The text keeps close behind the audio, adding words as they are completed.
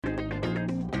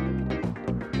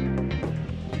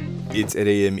It's 8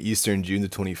 a.m. Eastern, June the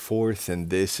 24th, and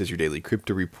this is your daily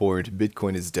crypto report.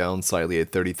 Bitcoin is down slightly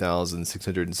at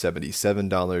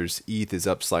 $30,677. ETH is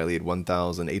up slightly at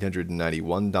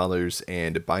 $1,891,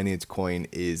 and Binance Coin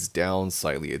is down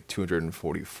slightly at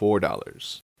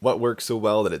 $244. What works so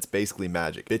well that it's basically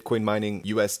magic? Bitcoin mining,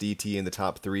 USDT in the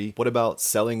top 3. What about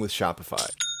selling with Shopify?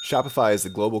 Shopify is the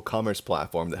global commerce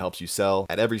platform that helps you sell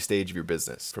at every stage of your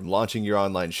business. From launching your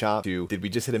online shop to, did we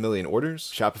just hit 1 million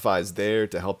orders? Shopify is there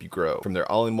to help you grow. From their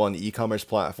all-in-one e-commerce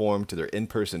platform to their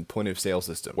in-person point-of-sale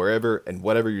system. Wherever and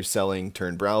whatever you're selling,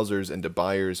 turn browsers into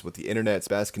buyers with the internet's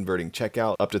best converting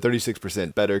checkout, up to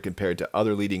 36% better compared to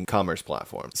other leading commerce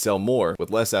platforms. Sell more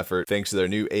with less effort thanks to their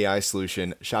new AI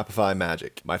solution, Shopify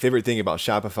Magic. My favorite thing about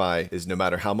Shopify is no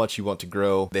matter how much you want to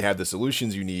grow, they have the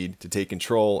solutions you need to take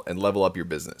control and level up your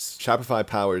business. Shopify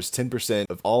powers 10%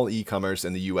 of all e-commerce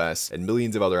in the US and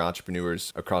millions of other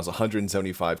entrepreneurs across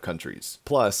 175 countries.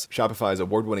 Plus, Shopify's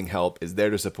award-winning help is there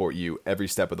to support you every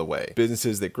step of the way.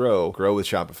 Businesses that grow with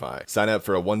Shopify. Sign up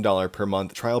for a $1 per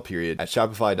month trial period at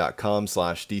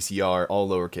shopify.com/DCR, all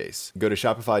lowercase. Go to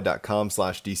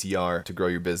shopify.com/DCR to grow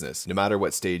your business, no matter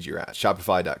what stage you're at.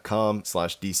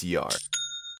 Shopify.com/DCR.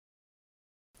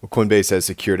 Coinbase has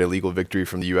secured a legal victory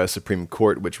from the U.S. Supreme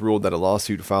Court, which ruled that a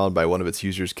lawsuit filed by one of its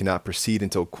users cannot proceed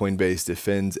until Coinbase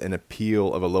defends an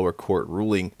appeal of a lower court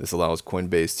ruling. This allows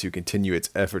Coinbase to continue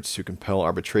its efforts to compel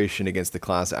arbitration against the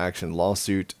class action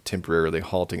lawsuit, temporarily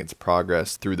halting its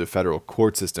progress through the federal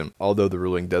court system. Although the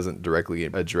ruling doesn't directly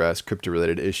address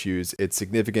crypto-related issues, it's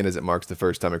significant as it marks the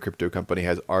first time a crypto company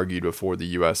has argued before the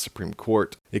U.S. Supreme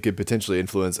Court. It could potentially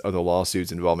influence other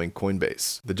lawsuits involving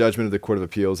Coinbase. The judgment of the Court of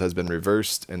Appeals has been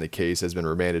reversed, and the case has been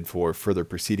remanded for further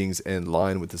proceedings in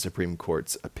line with the Supreme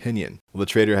Court's opinion. Well, the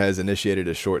trader has initiated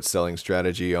a short selling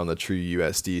strategy on the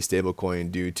TrueUSD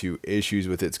stablecoin due to issues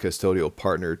with its custodial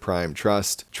partner Prime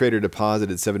Trust. Trader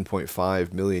deposited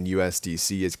 7.5 million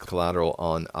USDC as collateral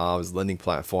on Aav's lending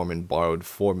platform and borrowed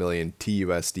 4 million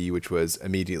TUSD, which was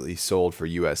immediately sold for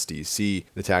USDC.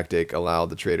 The tactic allowed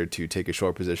the trader to take a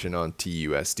short position on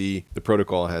TUSD. The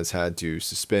protocol has had to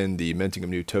suspend the minting of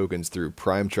new tokens through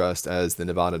Prime Trust as the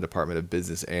Nevada Department of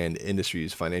Business and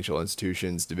Industry's Financial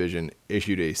Institutions Division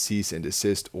issued a cease and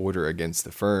desist order against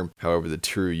the firm. However, the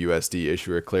TrueUSD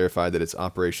issuer clarified that its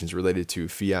operations related to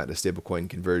fiat to stablecoin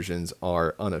conversions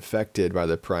are unaffected by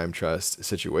the Prime Trust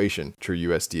situation.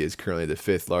 TrueUSD is currently the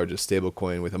 5th largest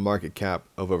stablecoin with a market cap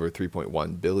of over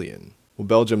 $3.1 billion. Well,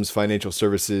 Belgium's Financial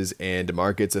Services and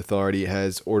Markets Authority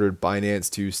has ordered Binance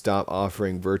to stop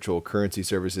offering virtual currency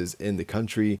services in the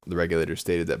country. The regulator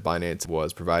stated that Binance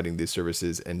was providing these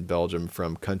services in Belgium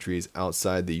from countries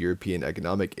outside the European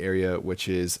Economic Area, which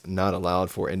is not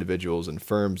allowed for individuals and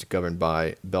firms governed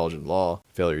by Belgian law.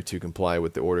 Failure to comply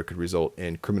with the order could result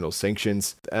in criminal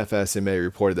sanctions. The FSMA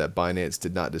reported that Binance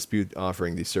did not dispute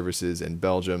offering these services in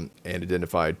Belgium and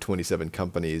identified 27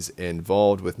 companies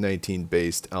involved, with 19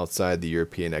 based outside the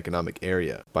European Economic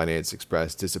Area. Binance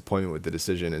expressed disappointment with the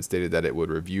decision and stated that it would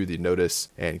review the notice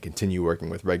and continue working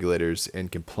with regulators in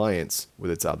compliance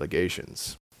with its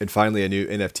obligations. And finally, a new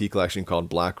NFT collection called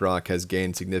BlackRock has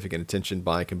gained significant attention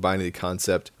by combining the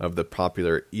concept of the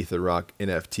popular EtherRock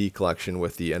NFT collection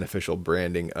with the unofficial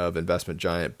branding of investment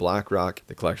giant BlackRock.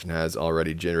 The collection has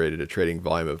already generated a trading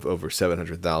volume of over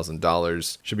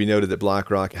 $700,000. Should be noted that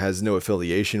BlackRock has no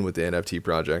affiliation with the NFT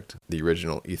project. The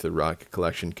original EtherRock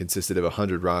collection consisted of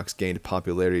 100 rocks gained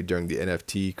popularity during the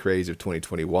NFT craze of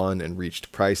 2021 and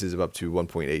reached prices of up to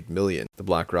 $1.8 million. The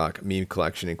BlackRock meme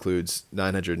collection includes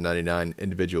 999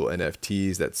 individual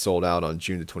NFTs that sold out on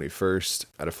June the 21st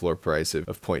at a floor price of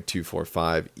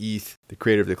 0.245 ETH. The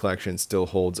creator of the collection still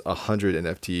holds 100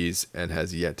 NFTs and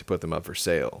has yet to put them up for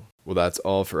sale. Well, that's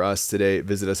all for us today.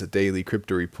 Visit us at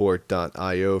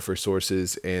dailycryptoreport.io for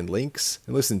sources and links,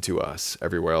 and listen to us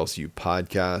everywhere else you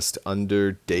podcast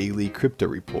under Daily Crypto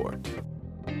Report.